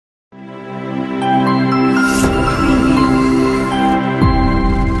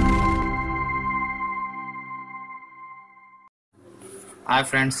Hi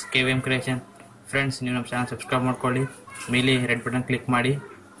friends, KVM creation friends. ನೀವು ನಮ್ಮ channel subscribe ಮಾಡ್ಕೊಳ್ಳಿ. ಮೇಲೆ ರೆಡ್ ಬಟನ್ ಕ್ಲಿಕ್ ಮಾಡಿ,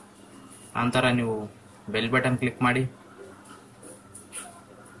 ನಂತರ ನೀವು ಬೆಲ್ ಬಟನ್ ಕ್ಲಿಕ್ ಮಾಡಿ.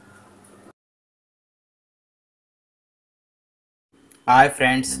 Hi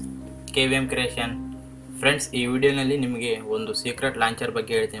friends, KVM creation friends. ಈ ವಿಡಿಯೋನಲ್ಲಿ ನಿಮಗೆ ಒಂದು ಸೀಕ್ರೆಟ್ ಲಾಂಚರ್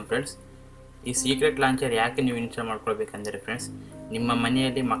ಬಗ್ಗೆ ಹೇಳ್ತೀನಿ ಫ್ರೆಂಡ್ಸ್. ಈ ಸೀಕ್ರೆಟ್ ಲಾಂಚರ್ ಯಾಕೆ ನೀವು ಇನ್ಸ್ಟಾಲ್ ಮಾಡ್ಕೊಳ್ಬೇಕಂದರೆ ಫ್ರೆಂಡ್ಸ್, ನಿಮ್ಮ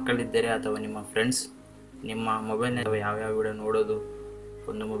ಮನೆಯಲ್ಲಿ ಮಕ್ಕಳಿದ್ದರೆ ಅಥವಾ ನಿಮ್ಮ ಫ್ರೆಂಡ್ಸ್ ನಿಮ್ಮ ಮೊಬೈಲ್ನಲ್ಲಿ ಯಾವ್ಯಾವ ವಿಡಿಯೋ ನೋಡೋದು,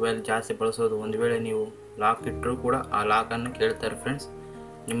 ಒಂದು ಮೊಬೈಲ್ ಜಾಸ್ತಿ ಬಳಸೋದು, ಒಂದು ವೇಳೆ ನೀವು ಲಾಕ್ ಇಟ್ಟರೂ ಕೂಡ ಆ ಲಾಕನ್ನು ಕೇಳ್ತಾರೆ ಫ್ರೆಂಡ್ಸ್.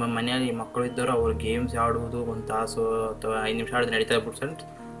 ನಿಮ್ಮ ಮನೆಯಲ್ಲಿ ಮಕ್ಕಳು ಇದ್ದರೂ ಅವರು ಗೇಮ್ಸ್ ಆಡುವುದು 1 ತಾಸು ಅಥವಾ 5 ನಿಮಿಷ ಆಡಿದ್ರೆ ನಡೀತಾ ಬಿಟ್ಟು ಫ್ರೆಂಡ್ಸ್.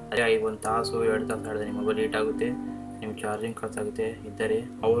 ಅದೇ 1 ತಾಸು 2 ತಾಸು ಆಡಿದ್ರೆ ನಿಮ್ಮ ಮೊಬೈಲ್ ಹೀಟ್ ಆಗುತ್ತೆ, ನಿಮ್ಮ ಚಾರ್ಜಿಂಗ್ ಖರ್ಚಾಗುತ್ತೆ. ಇದ್ದರೆ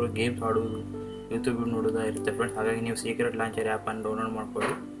ಅವರು ಗೇಮ್ಸ್ ಆಡುವುದು, ಯೂಟ್ಯೂಬ್ ನೋಡೋದು ಇರುತ್ತೆ ಫ್ರೆಂಡ್ಸ್. ಹಾಗಾಗಿ ನೀವು ಸೀಕ್ರೆಟ್ ಲಾಂಚರ್ ಆ್ಯಪನ್ನು ಡೌನ್ಲೋಡ್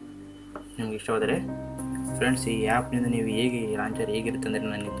ಮಾಡ್ಕೊಳ್ಳಿ ನಿಮ್ಗೆ ಇಷ್ಟವಾದರೆ ಫ್ರೆಂಡ್ಸ್. ಈ ಆ್ಯಪ್ನಿಂದ ನೀವು ಹೇಗೆ ಈ ಲಾಂಚರ್ ಹೇಗಿರುತ್ತೆ ಅಂದರೆ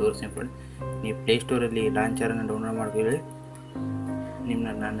ನನಗೆ ತೋರಿಸ್ತೀನಿ ಫ್ರೆಂಡ್ಸ್. ನೀವು ಪ್ಲೇಸ್ಟೋರಲ್ಲಿ ಲಾಂಚರನ್ನು ಡೌನ್ಲೋಡ್ ಮಾಡ್ಕೊಳ್ಳಿ.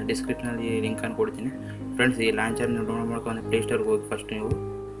 ನಾನು ಡಿಸ್ಕ್ರಿಪ್ಷನಲ್ಲಿ ಲಿಂಕನ್ನು ಕೊಡ್ತೀನಿ ಫ್ರೆಂಡ್ಸ್. ಈ ಲಾಂಚರ್ನ ಡೌನ್ಲೋಡ್ ಮಾಡ್ಕೊಂಡು ಪ್ಲೇಸ್ಟೋರ್ಗೆ ಹೋಗಿ ಫಸ್ಟ್ ನೀವು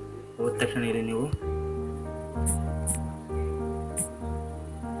ಹೋದ ತಕ್ಷಣ ಇಲ್ಲಿ ನೀವು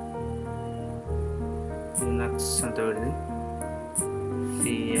ನಕ್ಸ್ ಅಂತ ಹೇಳಿದ್ವಿ,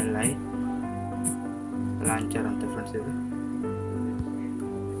 CLI ಲಾಂಚರ್ ಅಂತ ಫ್ರೆಂಡ್ಸ್. ಇದು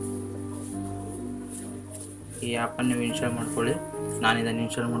ಈ ಆ್ಯಪನ್ನು ನೀವು ಇನ್ಸ್ಟಾಲ್ ಮಾಡ್ಕೊಳ್ಳಿ. ನಾನು ಇದನ್ನು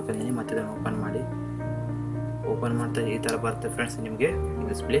ಇನ್ಸ್ಟಾಲ್ ಮಾಡ್ಕೊಂಡಿದ್ದೀನಿ. ಮತ್ತೆ ಇದನ್ನು ಓಪನ್ ಮಾಡ್ತಾ ಈ ಥರ ಬರುತ್ತೆ ಫ್ರೆಂಡ್ಸ್. ನಿಮಗೆ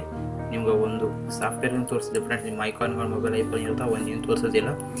ಡಿಸ್ಪ್ಲೇ ನಿಮ್ಗೆ ಒಂದು ಸಾಫ್ಟ್ವೇರ್ನ ತೋರಿಸಿದೆ ಫ್ರೆಂಡ್ಸ್. ನಿಮ್ಮ ಐಕಾನ್ಗಳು ಮೊಬೈಲ್ ಐಕಾನ್ ಇರುತ್ತೆ, ಒಂದು ತೋರಿಸೋದಿಲ್ಲ.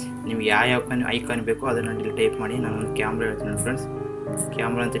 ನಿಮ್ಗೆ ಯಾವ ಐಕಾನ್ ಬೇಕೋ ಅದನ್ನು ಇಲ್ಲಿ ಟೈಪ್ ಮಾಡಿ. ನಾನು ಒಂದು ಕ್ಯಾಮ್ರಾ ಹೇಳ್ತೀನಿ ಫ್ರೆಂಡ್ಸ್.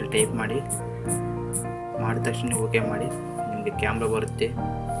 ಕ್ಯಾಮ್ರಾ ಅಂತ ಇಲ್ಲಿ ಟೈಪ್ ಮಾಡಿ, ಮಾಡಿದ ತಕ್ಷಣ ನೀವು ಓಕೆ ಮಾಡಿ. ನಿಮಗೆ ಕ್ಯಾಮ್ರಾ ಬರುತ್ತೆ.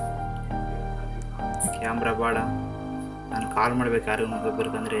 ಕ್ಯಾಮ್ರಾ ಬೇಡ, ನಾನು ಕಾಲ್ ಮಾಡಬೇಕು ಯಾರಿಗೂ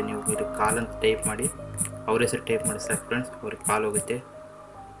ಒಬ್ಬರಿಗಂದರೆ ನೀವು ಇಲ್ಲಿ ಕಾಲ್ ಅಂತ ಟೈಪ್ ಮಾಡಿ, ಅವ್ರ ಹೆಸರು ಟೈಪ್ ಮಾಡಿ ಸಾಕು ಫ್ರೆಂಡ್ಸ್. ಅವ್ರಿಗೆ ಕಾಲ್ ಹೋಗುತ್ತೆ.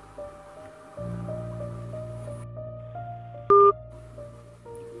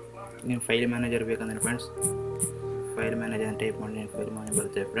 ನೀವು ಫೈಲ್ ಮ್ಯಾನೇಜರ್ ಬೇಕಂದ್ರೆ ಫ್ರೆಂಡ್ಸ್, ಫೈಲ್ ಮ್ಯಾನೇಜರ್ ಟೈಪ್ ಮಾಡಿ, ಫೈಲ್ ಮ್ಯಾನೇಜರ್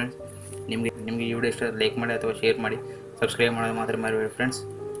ಬರುತ್ತೆ ಫ್ರೆಂಡ್ಸ್. ನಿಮಗೆ ಈ ವಿಡಿಯೋ ಇಷ್ಟ ಲೈಕ್ ಮಾಡಿ ಅಥವಾ ಶೇರ್ ಮಾಡಿ, ಸಬ್ಸ್ಕ್ರೈಬ್ ಮಾಡೋದು ಮಾತ್ರ ಮರಿಬೇಡಿ friends.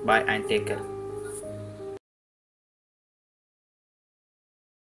 Boy and take care.